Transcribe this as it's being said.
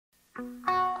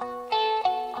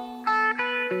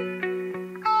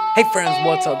Hey friends,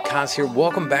 what's up? Kaz here.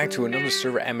 Welcome back to another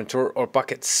server admin tutorial or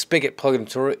bucket spigot plugin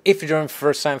tutorial. If you're joining for the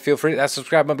first time, feel free to hit that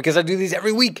subscribe button because I do these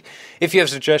every week. If you have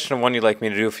a suggestion of one you'd like me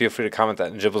to do, feel free to comment that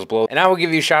in the gibbles below, and I will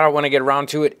give you a shout out when I get around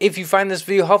to it. If you find this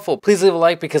video helpful, please leave a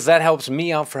like because that helps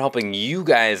me out for helping you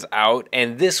guys out.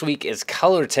 And this week is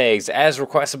color tags as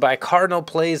requested by Cardinal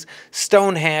Plays,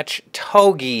 Stonehatch,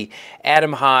 Togi,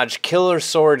 Adam Hodge, Killer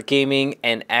Sword Gaming,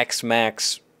 and X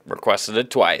Max. Requested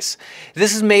it twice.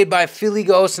 This is made by Philly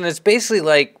Ghost, and it's basically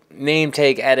like name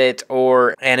tag edit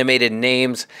or animated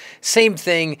names. Same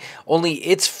thing, only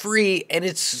it's free and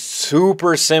it's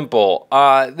super simple.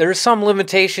 There's some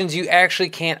limitations. You actually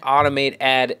can't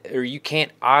you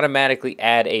can't automatically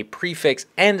add a prefix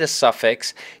and a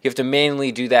suffix. You have to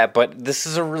manually do that, but this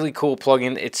is a really cool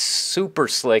plugin. It's super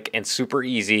slick and super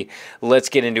easy. Let's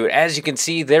get into it. As you can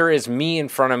see, there is me in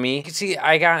front of me. You can see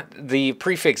I got the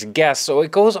prefix guest, so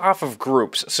it goes off of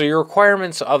groups. So your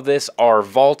requirements of this are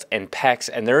vault and pex,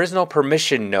 and there is no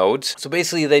permission nodes. So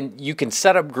basically then you can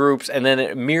set up groups and then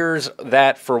it mirrors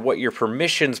that for what your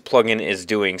permissions plugin is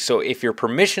doing. So if your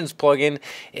permissions plugin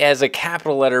has a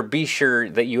capital letter, be sure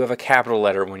that you have a capital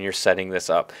letter when you're setting this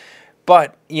up.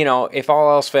 But, you know, if all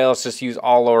else fails, just use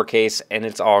all lowercase and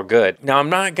it's all good. Now,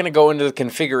 I'm not going to go into the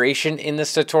configuration in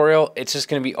this tutorial. It's just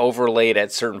going to be overlaid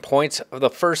at certain points. The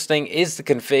first thing is the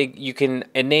config. You can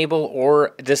enable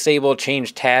or disable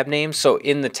change tab names. So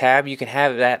in the tab, you can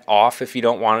have that off if you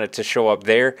don't want it to show up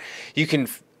there. You can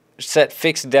set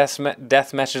fixed death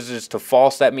messages to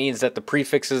false. That means that the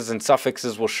prefixes and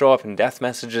suffixes will show up in death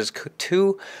messages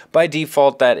too. By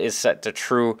default, that is set to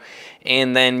true.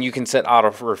 And then you can set auto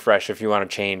refresh if you want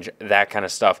to change that kind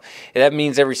of stuff. That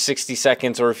means every 60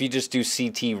 seconds, or if you just do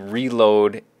CT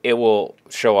reload, it will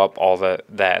show up all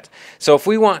that. So if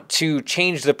we want to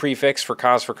change the prefix for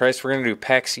Cause for Christ, we're going to do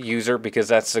pex user because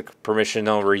that's the permission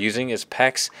node we're using is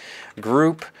pex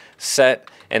group set,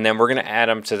 and then we're going to add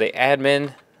them to the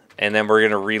admin. And then we're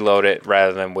going to reload it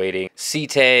rather than waiting. C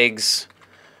tags,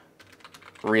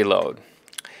 reload.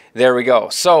 There we go.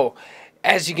 So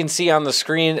as you can see on the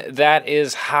screen, that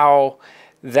is how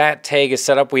that tag is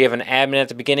set up. We have an admin at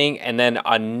the beginning and then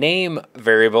a name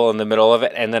variable in the middle of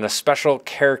it and then a special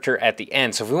character at the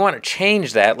end. So if we want to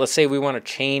change that, let's say we want to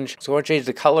change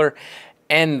the color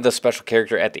and the special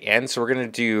character at the end. So we're going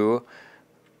to do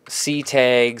C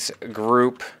tags,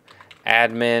 group,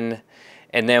 admin,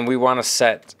 and then we want to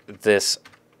set this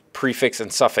prefix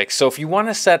and suffix. So if you want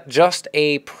to set just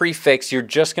a prefix, you're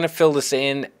just going to fill this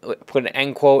in, put an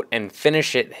end quote, and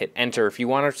finish it, hit enter. If you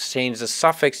want to change the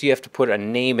suffix, you have to put a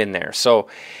name in there. So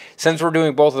since we're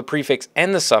doing both the prefix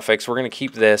and the suffix, we're going to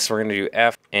keep this. We're going to do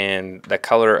F and the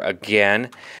color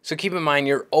again. So keep in mind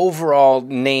your overall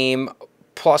name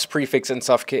plus prefix and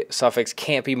suffix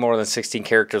can't be more than 16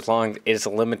 characters long. It is a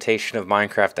limitation of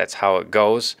Minecraft. That's how it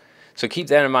goes. So keep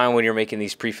that in mind when you're making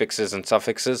these prefixes and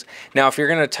suffixes. Now, if you're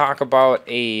going to talk about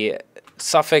a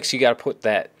suffix, you got to put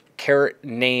that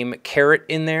name caret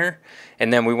in there.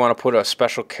 And then we want to put a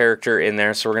special character in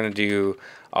there. So we're going to do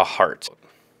a heart.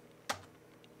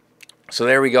 So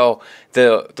there we go.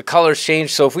 The colors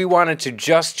changed. So if we wanted to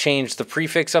just change the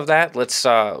prefix of that, let's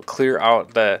clear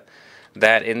out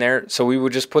that in there. So we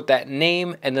would just put that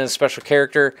name and then a special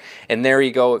character, and there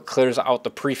you go, it clears out the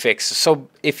prefix. So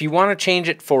if you want to change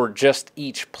it for just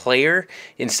each player,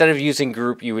 instead of using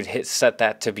group, you would set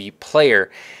that to be player.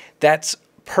 That's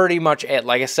pretty much it.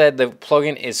 Like I said, the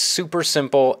plugin is super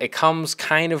simple. It comes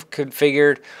kind of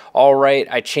configured all right.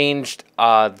 I changed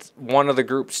one of the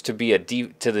groups to be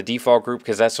to the default group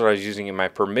because that's what I was using in my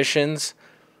permissions.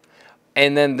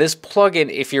 And then this plugin,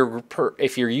 if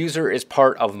your user is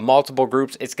part of multiple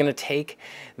groups, it's going to take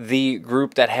the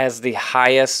group that has the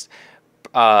highest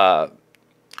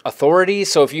authority.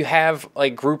 So if you have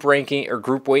like group ranking or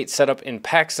group weight set up in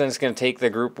pex, then it's going to take the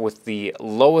group with the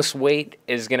lowest weight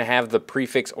is going to have the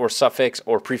prefix or suffix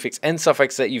or prefix and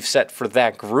suffix that you've set for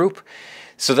that group.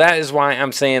 So that is why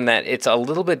I'm saying that it's a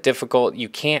little bit difficult. You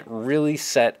can't really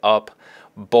set up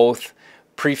both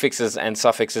prefixes and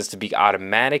suffixes to be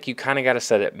automatic. You kind of got to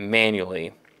set it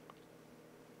manually.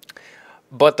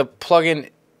 But the plugin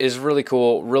is really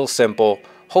cool, real simple.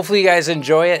 Hopefully you guys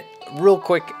enjoy it. Real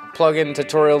quick plugin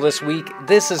tutorial this week.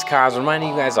 This is Kaz reminding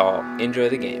you guys all, enjoy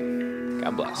the game.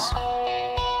 God bless.